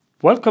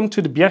Welcome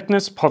to the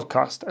Bjerknes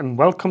podcast and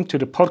welcome to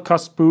the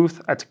podcast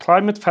booth at the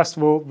climate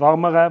festival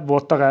Varmere,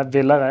 Våtere,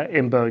 Villere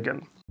in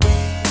Bergen.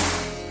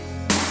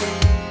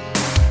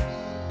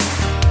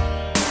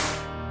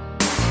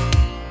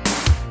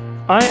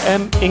 I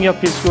am Ingjerd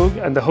Pilskog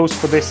and the host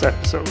for this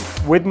episode.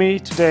 With me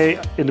today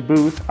in the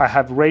booth I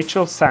have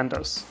Rachel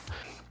Sanders,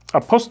 a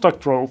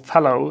postdoctoral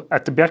fellow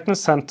at the Bjerknes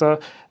Center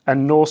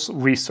and Norse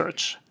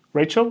Research.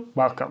 Rachel,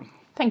 welcome.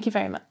 Thank you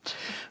very much.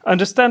 I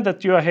understand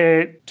that you are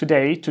here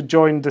today to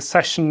join the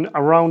session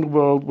Around the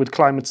World with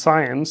Climate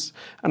Science,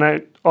 and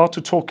I ought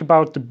to talk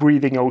about the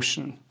breathing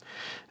ocean.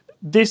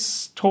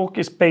 This talk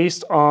is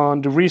based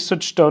on the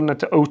research done at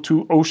the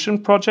O2 Ocean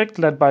project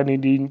led by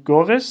Nadine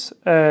Gores,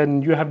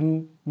 and you have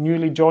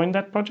newly joined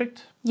that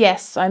project?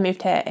 Yes, I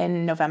moved here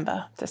in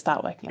November to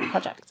start working on the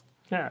project.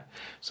 Yeah.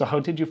 So how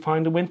did you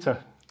find the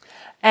winter?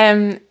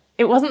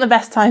 It wasn't the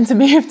best time to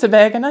move to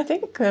Bergen, I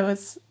think.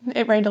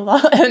 It rained a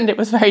lot and it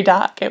was very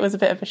dark. It was a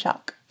bit of a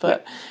shock,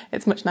 but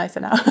It's much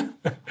nicer now.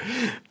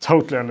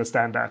 Totally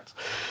understand that.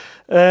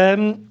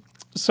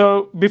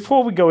 So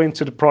before we go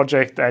into the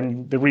project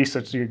and the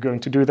research you're going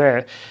to do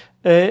there,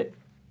 who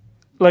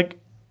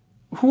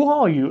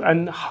are you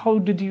and how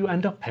did you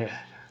end up here?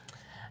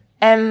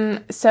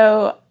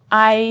 So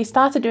I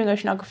started doing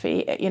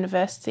oceanography at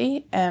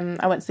university.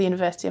 I went to the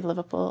University of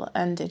Liverpool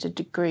and did a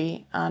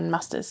degree and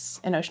master's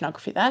in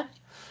oceanography there.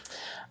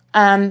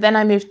 Then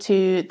I moved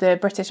to the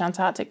British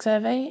Antarctic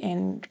Survey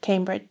in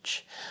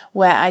Cambridge,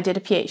 where I did a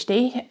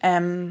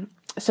PhD.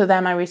 So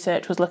there my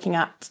research was looking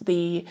at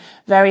the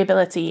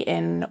variability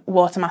in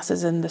water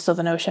masses in the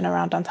Southern Ocean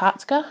around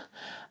Antarctica.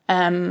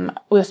 We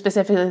were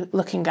specifically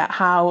looking at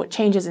how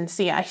changes in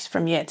sea ice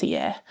from year to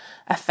year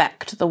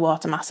affect the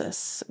water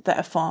masses that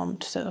are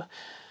formed, so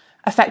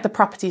affect the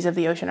properties of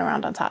the ocean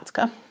around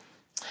Antarctica.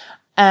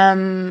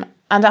 And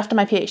after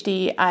my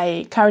PhD,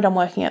 I carried on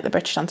working at the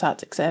British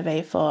Antarctic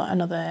Survey for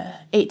another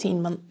 18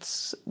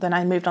 months. Then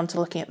I moved on to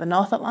looking at the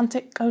North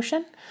Atlantic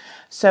Ocean.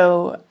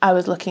 So I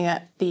was looking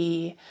at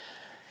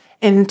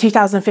in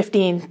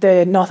 2015,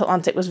 the North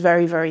Atlantic was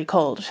very, very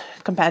cold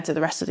compared to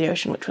the rest of the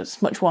ocean, which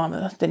was much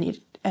warmer than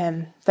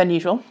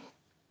usual.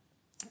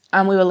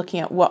 And we were looking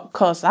at what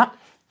caused that.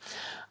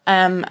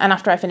 And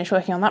after I finished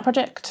working on that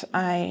project,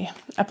 I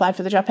applied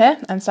for the job here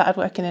and started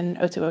working in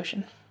O2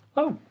 Ocean.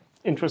 Oh,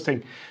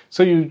 interesting.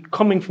 So you're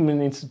coming from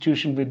an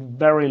institution with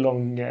very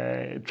long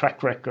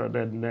track record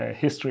and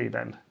history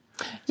then?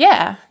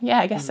 Yeah,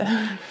 I guess so.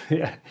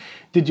 Yeah.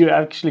 Did you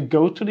actually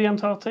go to the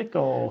Antarctic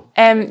or?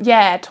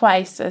 Yeah,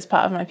 twice as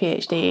part of my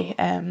PhD.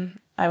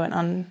 I went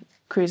on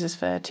cruises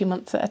for 2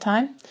 months at a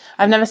time.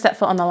 I've never stepped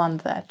foot on the land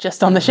there,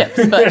 just on the ships,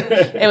 but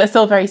it was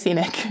still very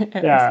scenic.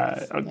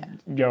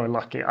 You're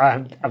lucky.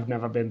 I've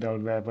never been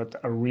down there, but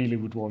I really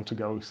would want to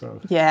go. So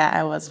yeah,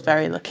 I was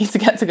very lucky to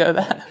get to go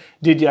there.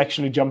 Did you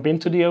actually jump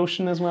into the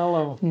ocean as well?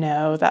 Or?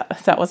 No,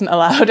 that wasn't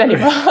allowed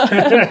anymore,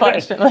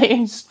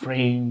 unfortunately.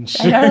 Strange.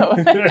 I know.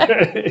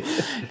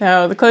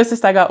 No, the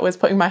closest I got was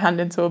putting my hand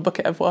into a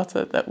bucket of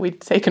water that we'd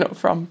taken up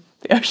from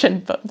the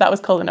ocean, but that was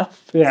cold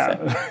enough.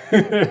 Yeah.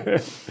 So.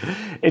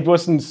 It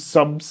wasn't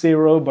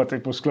sub-zero, but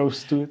it was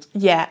close to it.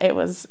 Yeah,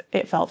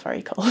 it felt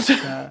very cold.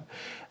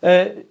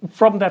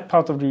 From that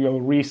part of your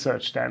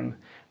research then,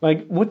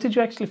 what did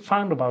you actually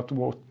find about the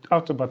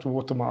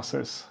water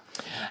masses?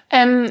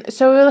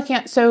 So we were looking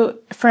at,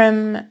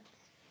 from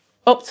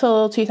up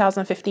till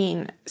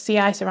 2015, sea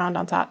ice around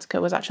Antarctica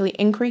was actually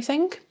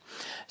increasing.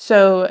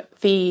 So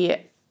the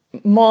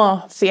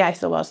more sea ice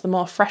there was, the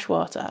more fresh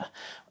water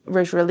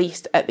was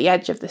released at the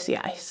edge of the sea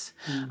ice.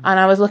 And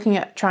I was looking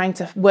at trying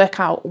to work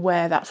out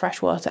where that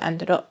fresh water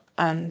ended up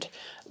and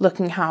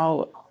looking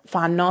how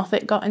far north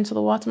it got into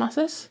the water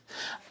masses.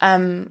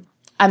 And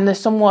there's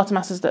some water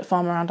masses that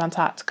form around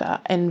Antarctica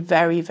in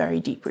very,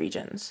 very deep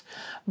regions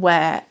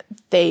where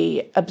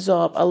they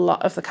absorb a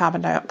lot of the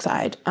carbon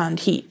dioxide and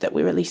heat that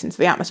we release into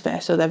the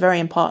atmosphere. So they're very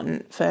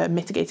important for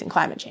mitigating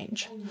climate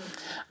change.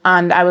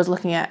 And I was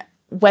looking at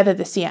whether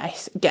the sea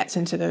ice gets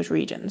into those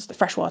regions, the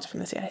fresh water from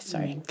the sea ice,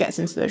 gets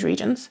into those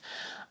regions,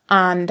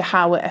 and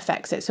how it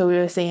affects it. So we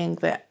were seeing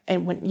that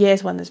in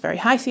years when there's very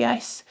high sea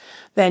ice,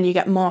 then you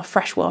get more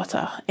fresh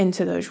water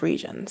into those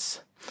regions.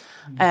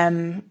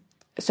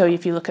 So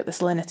if you look at the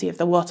salinity of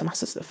the water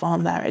masses that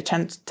form there, it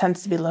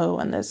tends to be low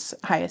when there's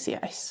higher sea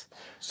ice.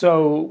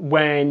 So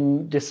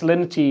when the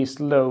salinity is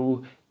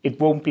low, it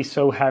won't be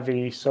so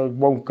heavy, so it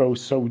won't go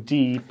so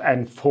deep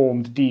and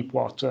form deep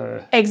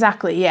water.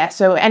 Exactly, yeah.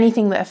 So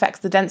anything that affects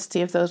the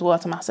density of those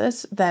water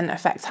masses then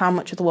affects how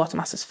much of the water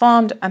mass is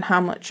formed and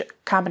how much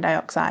carbon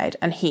dioxide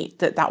and heat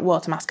that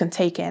water mass can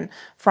take in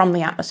from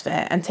the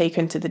atmosphere and take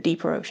into the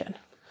deeper ocean.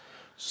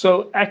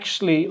 So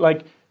actually,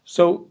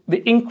 so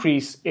the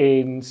increase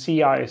in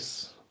sea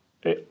ice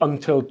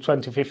until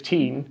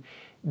 2015,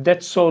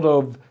 that's sort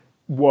of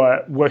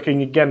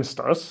working against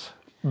us,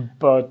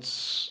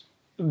 but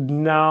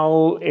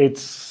now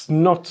it's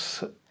not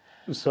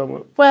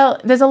so... Well,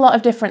 there's a lot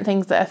of different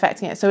things that are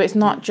affecting it. So it's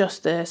not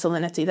just the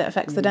salinity that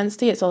affects the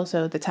density, it's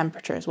also the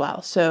temperature as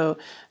well. So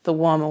the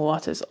warmer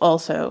waters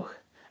also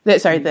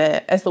As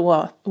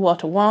the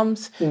water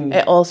warms,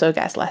 it also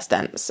gets less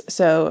dense.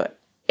 So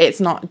it's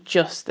not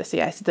just the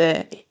sea ice.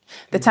 The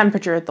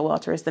temperature of the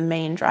water is the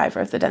main driver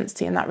of the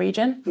density in that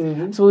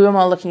region. So we were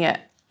more looking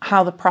at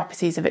how the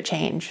properties of it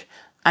change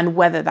and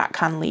whether that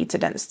can lead to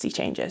density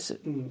changes.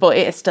 But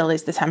it still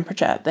is the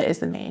temperature that is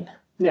the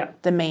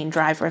main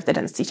driver of the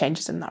density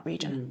changes in that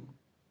region.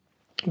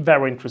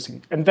 Very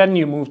interesting. And then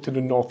you moved to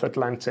the North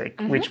Atlantic,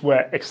 which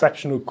were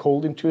exceptionally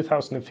cold in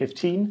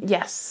 2015.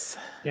 Yes.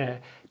 Yeah.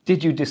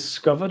 Did you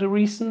discover the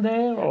reason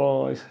there,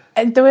 or?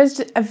 There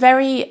was a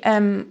very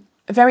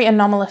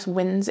anomalous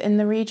winds in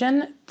the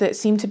region that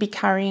seemed to be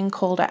carrying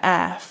colder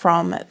air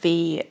from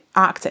the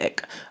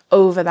Arctic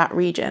over that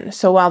region.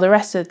 So while the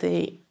rest of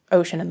the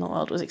ocean in the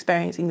world was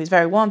experiencing these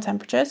very warm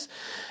temperatures,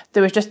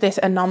 there was just this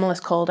anomalous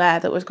cold air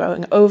that was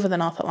going over the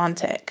North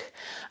Atlantic.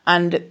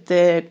 And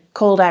the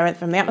cold air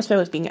from the atmosphere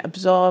was being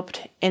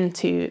absorbed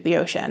into the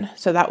ocean.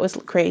 So that was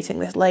creating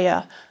this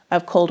layer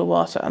of colder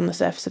water on the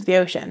surface of the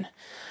ocean.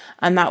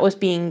 And that was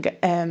being,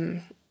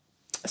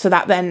 so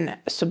that then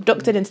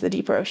subducted into the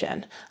deeper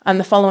ocean. And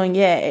the following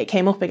year, it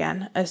came up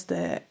again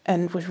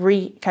and was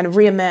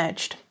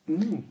re-emerged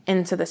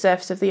into the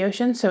surface of the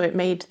ocean. So it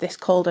made this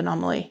cold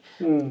anomaly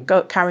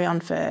carry on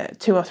for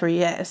 2 or 3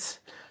 years,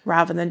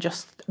 rather than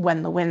just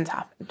when the wind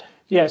happened.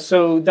 Yeah,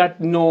 so that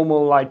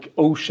normal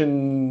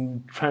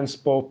ocean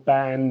transport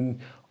ban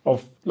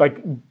of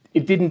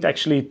it didn't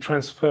actually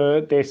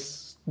transfer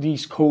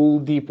these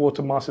cold deep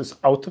water masses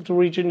out of the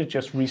region, it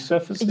just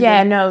resurfaced again?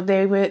 Yeah, no,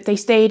 they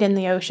stayed in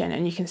the ocean,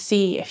 and you can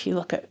see, if you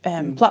look at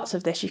plots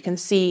of this, you can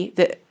see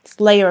that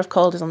layer of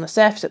cold is on the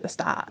surface at the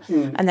start,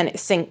 and then it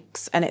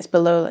sinks and it's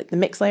below the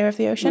mixed layer of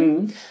the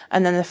ocean.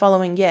 And then the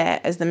following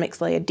year, as the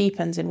mixed layer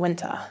deepens in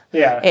winter,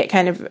 it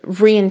kind of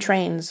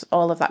re-entrains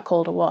all of that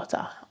colder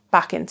water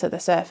back into the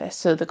surface.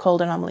 So the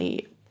cold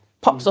anomaly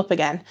pops up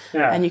again,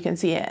 and you can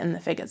see it in the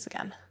figures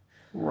again.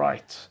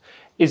 Right.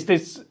 Is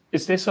this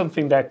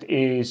something that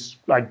is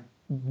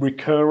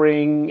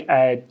recurring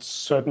at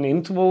certain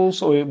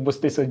intervals, or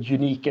was this a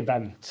unique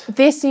event?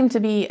 This seemed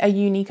to be a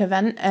unique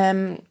event.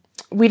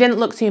 We didn't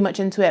look too much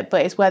into it,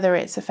 but it's whether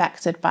it's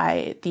affected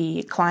by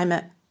the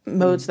climate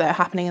modes that are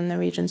happening in the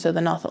region, so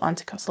the North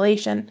Atlantic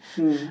Oscillation.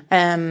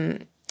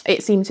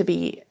 It seemed to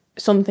be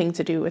something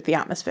to do with the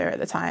atmosphere at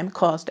the time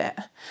caused it,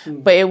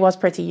 but it was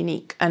pretty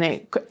unique, and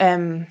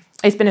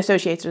it's been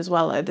associated as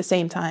well. At the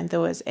same time, there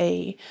was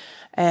a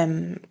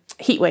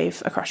heat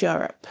wave across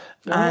Europe,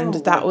 and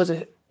that was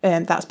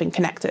that's been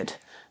connected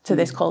to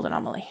this cold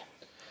anomaly.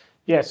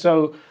 Yeah,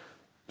 so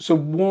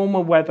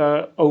warmer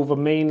weather over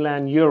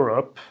mainland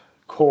Europe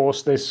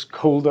caused this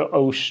colder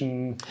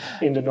ocean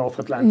in the North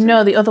Atlantic.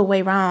 No, the other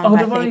way round. Oh,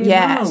 the other way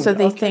round. So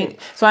they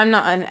think. So I'm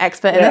not an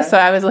expert in this, so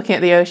I was looking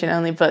at the ocean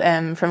only. But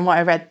from what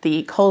I read,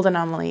 the cold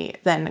anomaly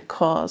then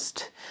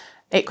caused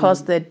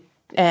the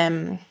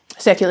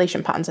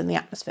circulation patterns in the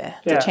atmosphere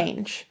to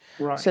change.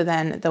 Right. So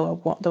then there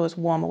was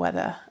warmer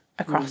weather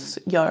across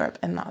Europe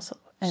in that.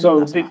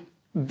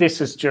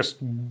 This is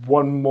just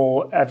one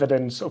more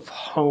evidence of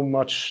how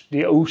much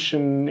the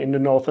ocean in the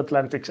North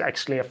Atlantic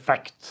actually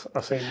affects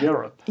us in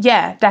Europe.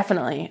 Yeah,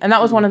 definitely. And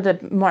that was one of the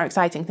more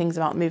exciting things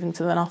about moving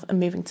to the North and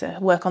moving to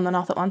work on the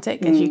North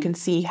Atlantic, is you can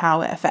see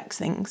how it affects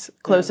things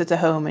closer to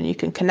home, and you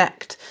can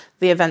connect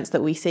the events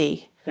that we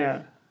see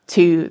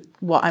to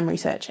what I'm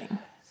researching.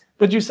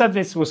 But you said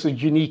this was a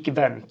unique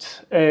event.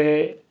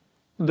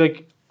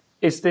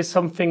 Is this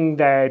something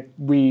that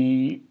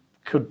we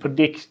could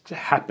predict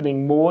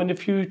happening more in the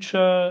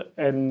future?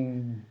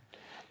 And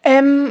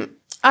I'm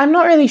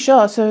not really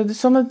sure. So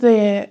one of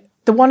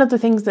the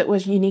things that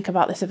was unique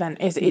about this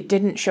event is it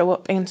didn't show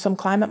up in some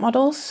climate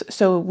models,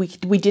 so we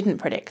didn't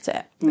predict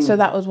it. So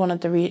that was one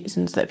of the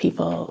reasons that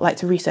people like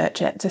to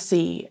research it, to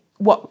see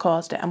what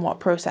caused it and what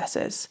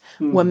processes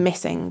were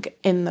missing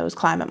in those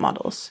climate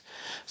models.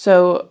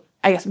 So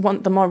I guess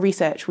the more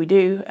research we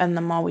do and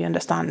the more we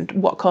understand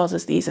what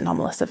causes these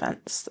anomalous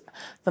events,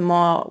 the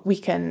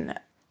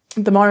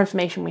more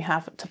information we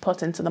have to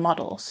put into the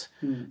models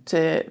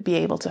to be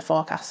able to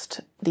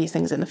forecast these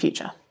things in the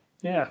future.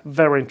 Yeah,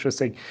 very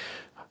interesting.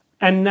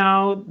 And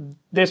now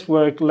this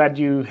work led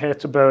you here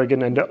to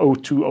Bergen and the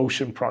O2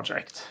 Ocean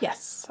project.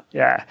 Yes.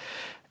 Yeah.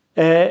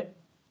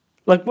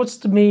 What's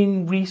the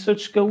main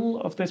research goal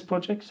of this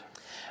project?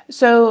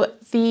 So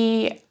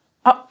the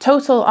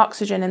total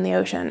oxygen in the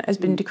ocean has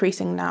been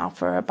decreasing now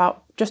for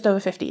about just over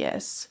 50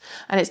 years,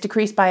 and it's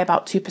decreased by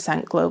about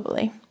 2%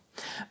 globally.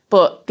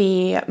 But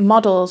the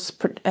models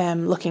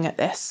looking at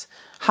this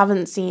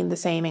haven't seen the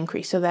same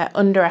increase, so they're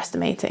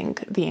underestimating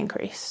the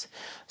increase.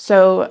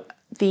 So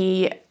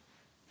the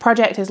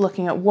project is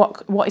looking at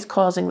what is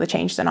causing the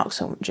changes in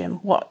oxygen,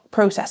 what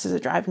processes are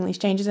driving these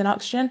changes in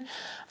oxygen,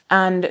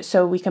 and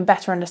so we can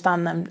better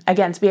understand them,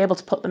 again, to be able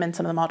to put them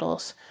into the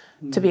models,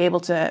 to be able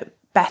to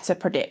better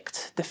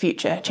predict the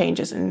future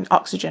changes in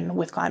oxygen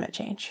with climate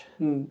change.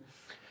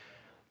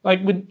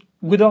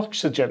 With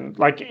oxygen,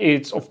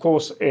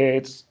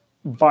 it's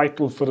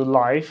vital for the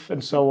life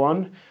and so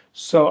on.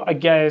 So I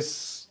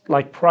guess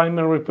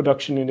primary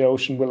production in the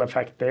ocean will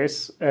affect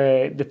this.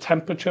 The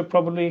temperature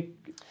probably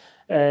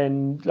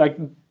And like,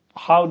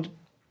 how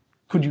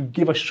could you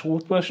give a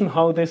short version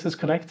how this is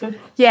connected?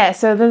 Yeah,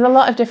 so there's a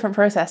lot of different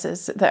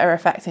processes that are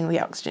affecting the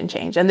oxygen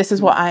change. And this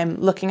is what I'm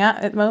looking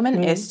at the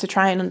moment, is to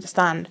try and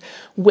understand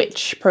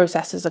which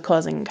processes are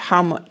causing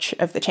how much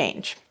of the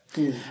change.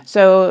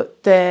 So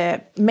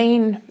the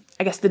main,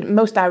 I guess the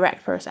most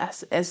direct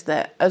process is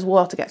that as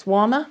water gets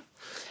warmer,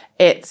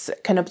 it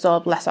can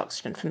absorb less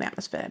oxygen from the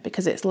atmosphere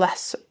because it's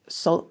less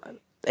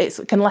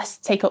it can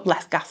take up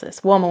less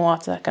gases. Warmer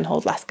water can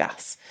hold less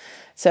gas.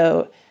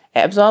 So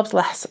it absorbs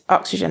less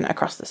oxygen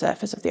across the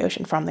surface of the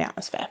ocean from the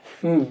atmosphere.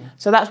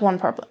 So that's one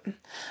problem.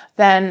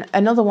 Then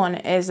another one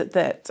is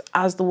that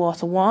as the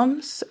water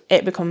warms,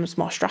 it becomes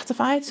more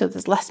stratified, so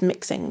there's less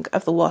mixing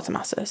of the water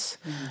masses.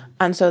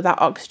 And so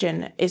that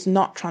oxygen is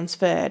not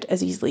transferred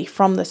as easily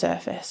from the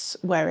surface,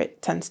 where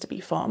it tends to be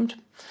formed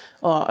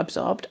or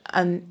absorbed,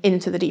 and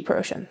into the deeper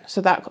ocean.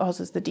 So that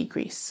causes the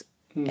decrease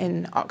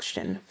in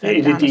oxygen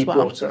further down as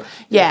well. Water.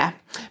 Yeah,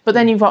 but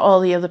then you've got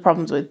all the other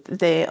problems with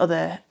the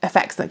other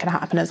effects that can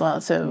happen as well.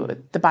 So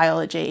the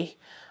biology,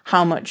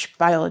 how much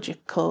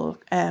biological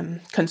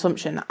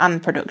consumption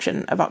and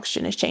production of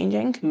oxygen is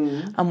changing,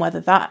 and whether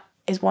that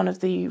is one of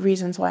the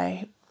reasons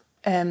why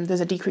there's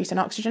a decrease in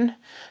oxygen.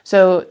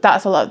 So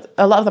that's a lot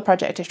of the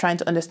project is trying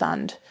to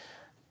understand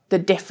the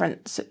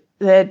difference,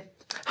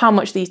 how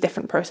much these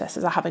different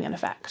processes are having an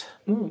effect.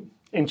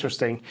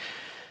 Interesting.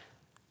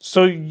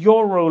 So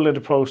your role in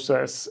the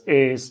process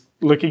is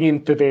looking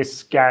into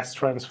this gas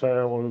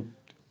transfer, or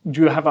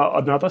do you have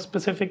another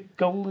specific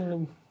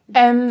goal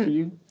for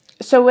you?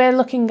 So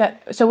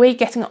we're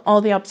getting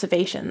all the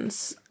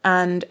observations,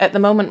 and at the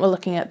moment we're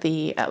looking at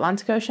the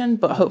Atlantic Ocean,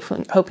 but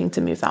hoping to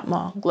move that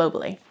more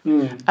globally.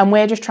 And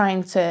we're just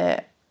trying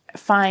to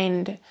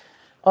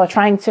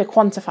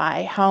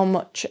quantify how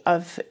much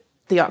of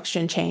the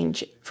oxygen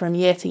change from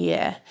year to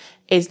year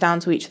is down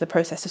to each of the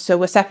processes. So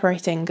we're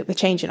separating the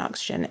change in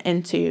oxygen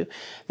into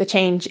the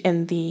change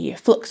in the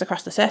flux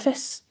across the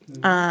surface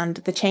and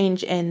the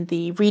change in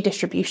the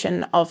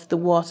redistribution of the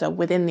water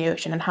within the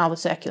ocean and how the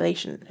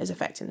circulation is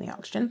affecting the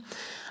oxygen,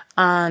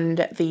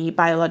 and the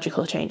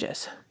biological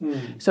changes.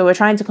 So we're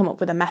trying to come up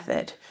with a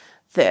method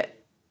that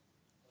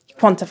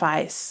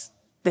quantifies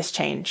this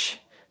change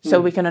so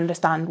we can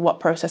understand what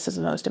processes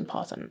are most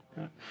important.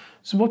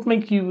 So what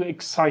makes you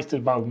excited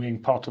about being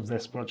part of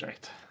this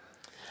project?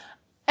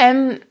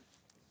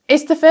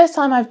 It's the first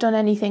time I've done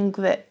anything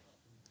that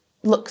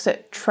looks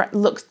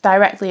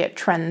directly at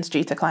trends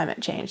due to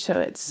climate change.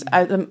 So it's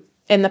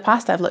in the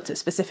past I've looked at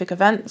specific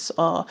events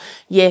or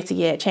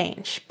year-to-year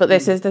change, but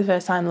this is the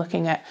first time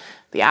looking at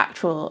the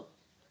actual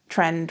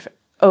trend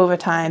over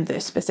time that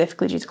is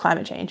specifically due to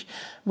climate change,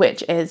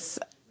 which is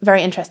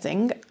very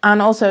interesting.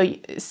 And also,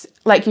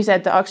 like you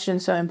said, the oxygen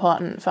is so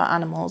important for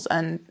animals,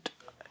 and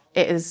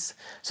it is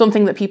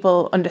something that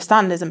people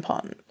understand is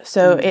important.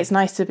 So it's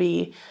nice to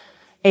be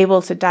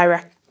able to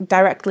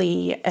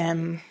directly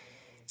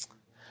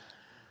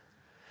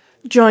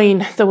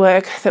join the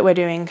work that we're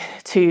doing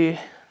to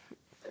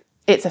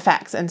its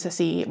effects and to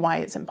see why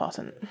it's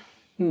important.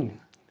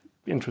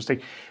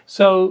 Interesting.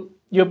 So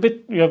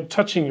you're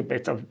touching a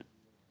bit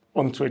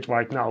onto it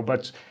right now,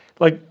 but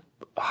like,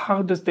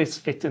 how does this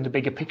fit in the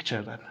bigger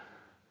picture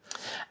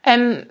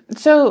then?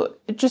 So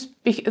just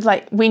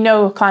we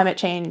know climate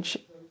change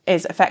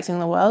is affecting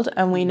the world,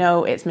 and we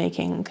know it's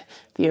making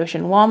the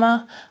ocean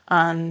warmer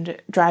and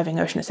driving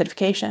ocean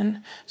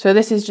acidification. So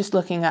this is just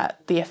looking at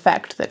the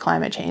effect that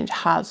climate change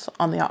has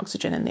on the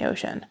oxygen in the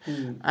ocean.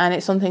 And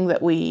it's something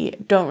that we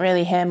don't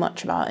really hear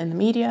much about in the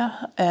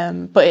media,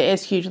 but it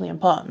is hugely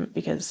important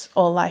because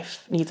all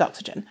life needs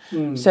oxygen.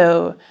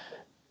 So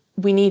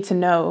we need to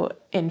know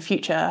in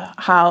future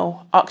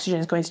how oxygen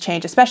is going to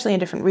change, especially in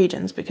different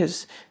regions,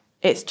 because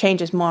it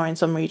changes more in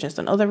some regions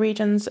than other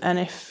regions. And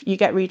if you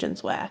get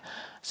regions where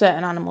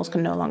certain animals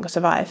can no longer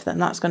survive, then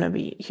that's going to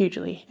be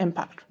hugely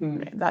impact.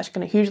 That's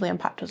going to hugely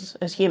impact us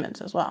as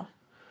humans as well.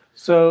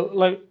 So,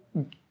 like,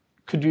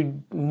 could you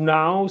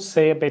now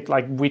say a bit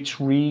like which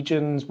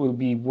regions will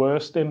be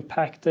worst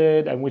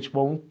impacted and which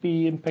won't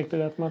be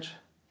impacted that much?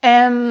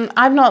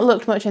 I've not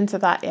looked much into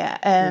that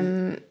yet.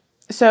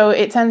 So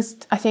it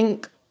tends, I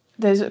think,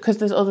 because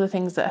there's other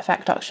things that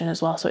affect oxygen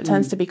as well. So it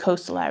tends to be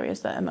coastal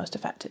areas that are most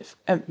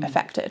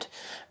affected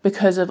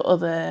because of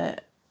other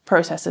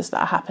processes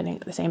that are happening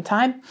at the same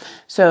time.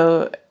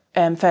 So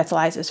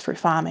fertilizers through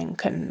farming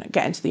can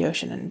get into the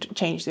ocean and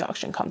change the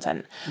oxygen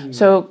content.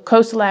 So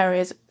coastal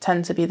areas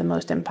tend to be the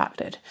most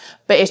impacted,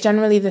 but it's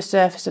generally the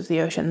surface of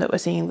the ocean that we're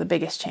seeing the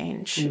biggest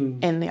change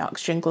in the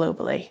oxygen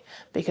globally,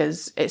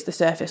 because it's the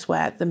surface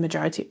where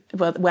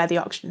where the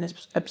oxygen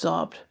is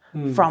absorbed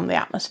from the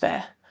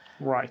atmosphere.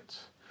 Right.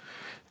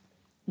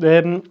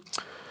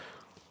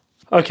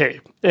 Okay.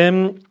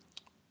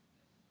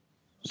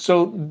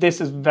 So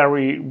this is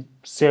very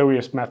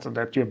serious matter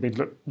that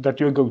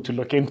you're going to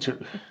look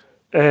into.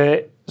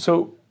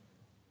 So,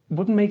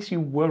 what makes you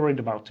worried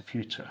about the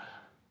future?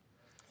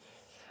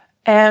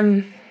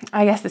 I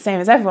guess the same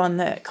as everyone,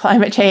 that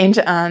climate change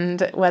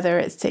and whether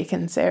it's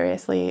taken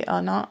seriously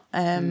or not.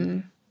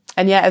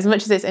 yeah, as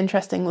much as it's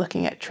interesting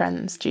looking at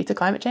trends due to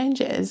climate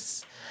change, it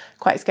is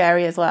quite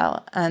scary as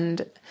well.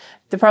 And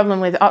the problem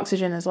with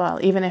oxygen as well,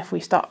 even if we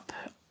stop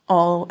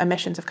all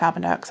emissions of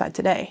carbon dioxide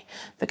today,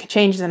 the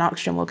changes in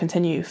oxygen will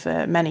continue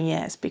for many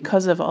years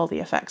because of all the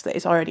effects that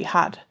it's already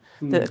had,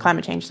 that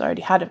climate change has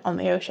already had on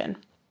the ocean.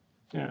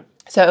 Yeah.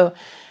 So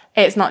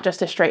it's not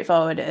just as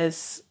straightforward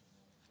as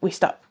we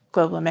stop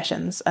global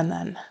emissions and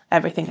then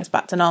everything is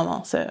back to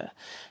normal. So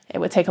it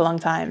would take a long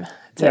time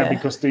to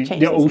because the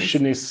change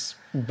ocean is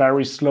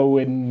very slow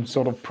in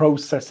sort of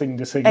processing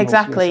the signals.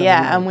 Exactly,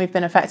 yeah, and we've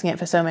been affecting it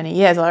for so many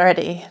years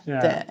already.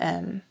 Yeah.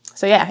 That,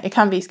 so yeah, it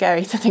can be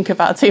scary to think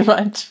about too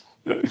much.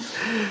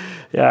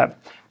 Yeah.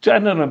 To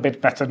end on a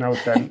bit better note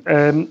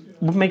then,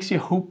 what makes you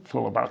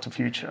hopeful about the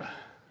future?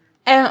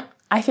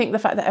 I think the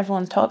fact that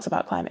everyone talks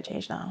about climate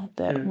change now,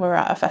 that we're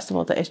at a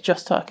festival that is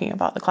just talking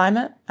about the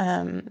climate,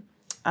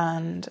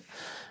 and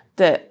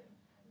that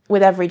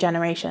with every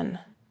generation,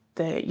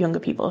 the younger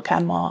people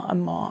care more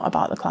and more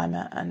about the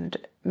climate and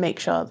make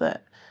sure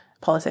that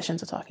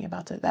politicians are talking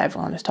about it, that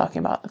everyone is talking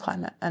about the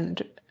climate,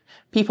 and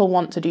people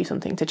want to do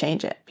something to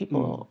change it.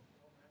 People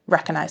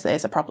recognise that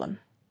it's a problem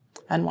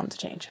and want to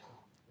change.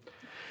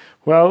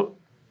 Well,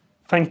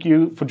 thank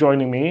you for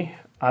joining me.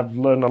 I've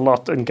learned a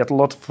lot and get a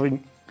lot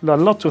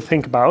to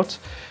think about.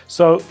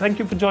 So thank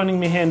you for joining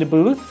me here in the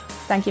booth.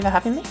 Thank you for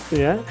having me.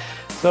 Yeah.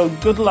 So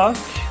good luck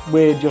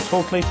with your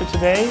talk later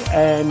today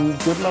and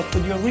good luck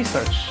with your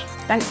research.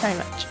 Thanks very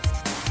much.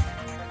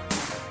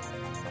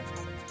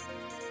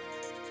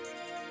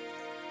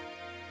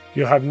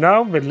 You have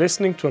now been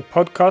listening to a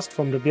podcast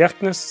from the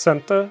Bjerknes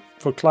Center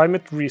for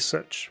Climate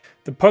Research.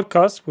 The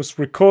podcast was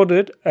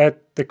recorded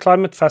at the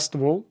climate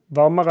festival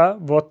Varmere,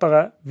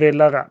 Våtere,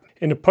 Villere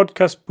in a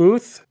podcast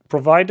booth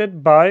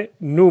provided by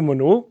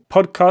Numono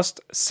Podcast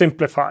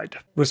Simplified.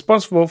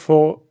 Responsible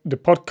for the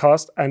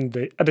podcast and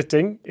the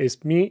editing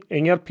is me,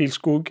 Ingjerd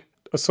Pilskog,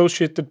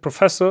 Associated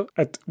Professor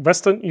at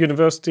Western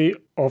University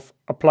of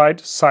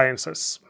Applied Sciences.